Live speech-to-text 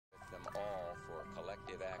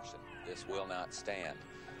action. This will not stand.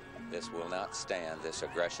 This will not stand, this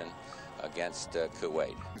aggression against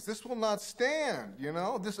Kuwait. This will not stand, you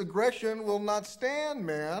know? This aggression will not stand,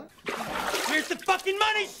 man. Where's the fucking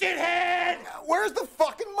money, shithead? Where's the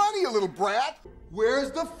fucking money, you little brat?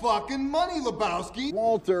 Where's the fucking money, Lebowski?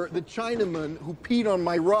 Walter, the Chinaman who peed on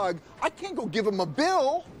my rug, I can't go give him a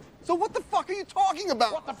bill. So what the fuck are you talking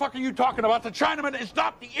about? What the fuck are you talking about? The Chinaman is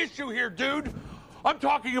not the issue here, dude. I'm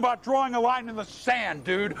talking about drawing a line in the sand,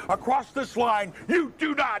 dude. Across this line, you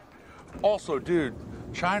do not. Also, dude,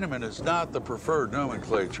 Chinaman is not the preferred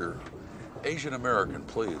nomenclature. Asian American,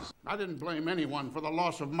 please. I didn't blame anyone for the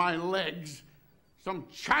loss of my legs. Some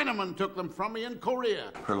Chinaman took them from me in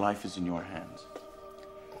Korea. Her life is in your hands.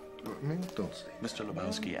 Man, don't say. Mr.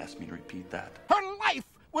 Lebowski asked me to repeat that. Her life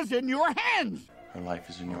was in your hands. Her life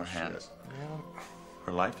is in your hands.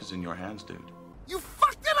 Her life is in your hands, dude. You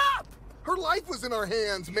fucked it up! Her life was in our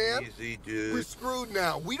hands, man. Easy, dude. We're screwed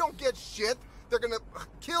now. We don't get shit. They're gonna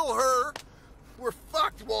kill her. We're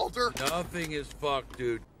fucked, Walter. Nothing is fucked,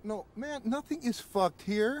 dude. No, man, nothing is fucked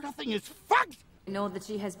here. Nothing is fucked. We know that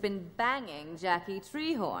she has been banging Jackie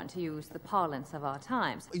Treehorn, to use the parlance of our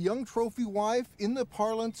times. A young trophy wife in the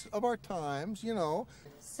parlance of our times, you know.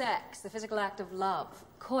 Sex, the physical act of love,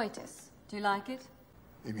 coitus. Do you like it?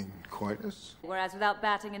 You mean coitus? Whereas without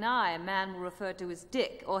batting an eye, a man will refer to his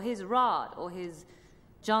dick, or his rod, or his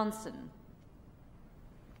Johnson.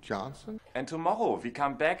 Johnson? And tomorrow we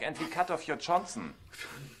come back and we cut off your Johnson.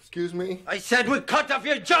 Excuse me? I said we cut off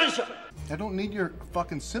your Johnson. I don't need your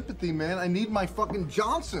fucking sympathy, man. I need my fucking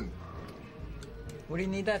Johnson. What do you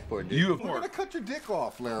need that for, dude? You We're gonna cut your dick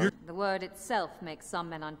off, Larry. The word itself makes some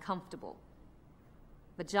men uncomfortable.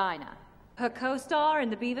 Vagina. Her co-star in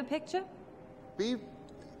the Beaver picture? You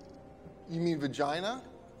mean vagina?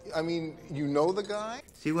 I mean, you know the guy?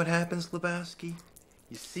 See what happens, Lebowski?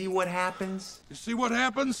 You see what happens? You see what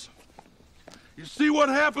happens? You see what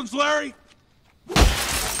happens, Larry? You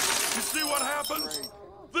see what happens?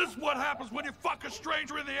 This is what happens when you fuck a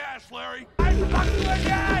stranger in the ass, Larry. I fuck you in the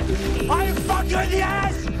ass! I fuck you in the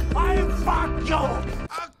ass! I fuck you!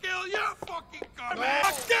 I'll kill your fucking gun!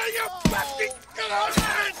 I'll kill your fucking gun!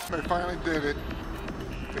 I finally did it.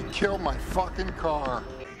 They killed my fucking car.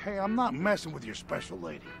 Hey, I'm not messing with your special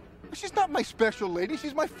lady. She's not my special lady.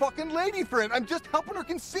 She's my fucking lady friend. I'm just helping her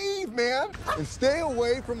conceive, man. And stay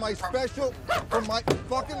away from my fucking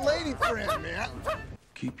lady friend, man.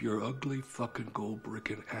 Keep your ugly fucking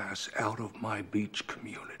gold-bricking ass out of my beach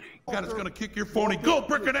community. God, it's gonna kick your phony gold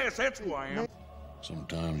brickin' ass. That's who I am.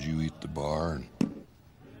 Sometimes you eat the bar and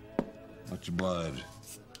much obliged.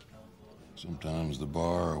 Sometimes the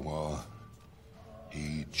bar, well,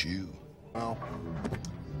 he eats you. Well,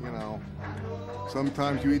 you know,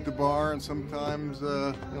 sometimes you eat the bar and sometimes,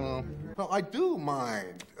 you know. No, I do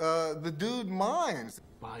mind. The dude minds.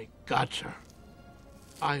 By God, sir,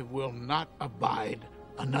 I will not abide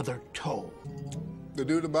another toe. The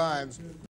dude abides.